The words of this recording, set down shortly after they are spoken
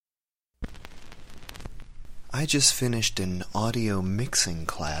I just finished an audio mixing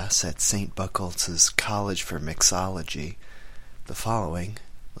class at St. Buckles' College for Mixology. The following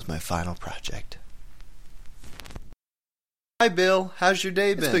was my final project. Hi, Bill. How's your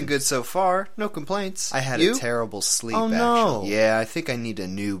day been? It's been good so far. No complaints. I had You? a terrible sleep, Oh, no. actually. Yeah, I think I need a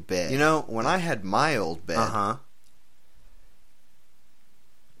new bed. You know, when I had my old bed,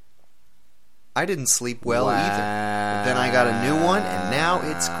 I didn't sleep well either. But then I got a new one, and now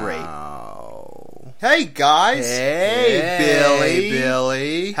it's great. Hey, guys. Hey,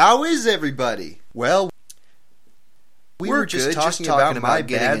 Billy. How is everybody? Well, We we're were just talking talking about about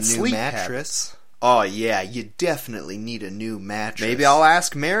getting bad a new sleep mattress. Oh, yeah, you definitely need a new mattress. Maybe I'll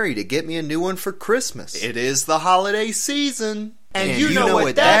ask Mary to get me a new one for Christmas. It is the holiday season. And you know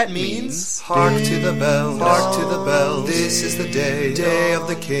what that means. Hark to the bells, hark to the bells. This is the day of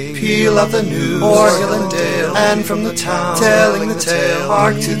the King. Peal of the news, o'er hill and dale, and from the town, telling the tale.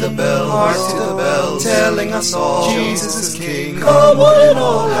 Hark to the bells, hark to the bells, telling us all Jesus is King. Come one and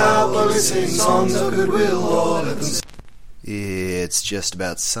all, happily sing songs of goodwill, all let them sing. It's just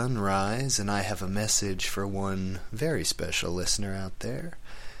about sunrise, and I have a message for one very special listener out there.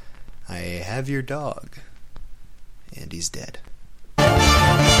 I have your dog, and he's dead.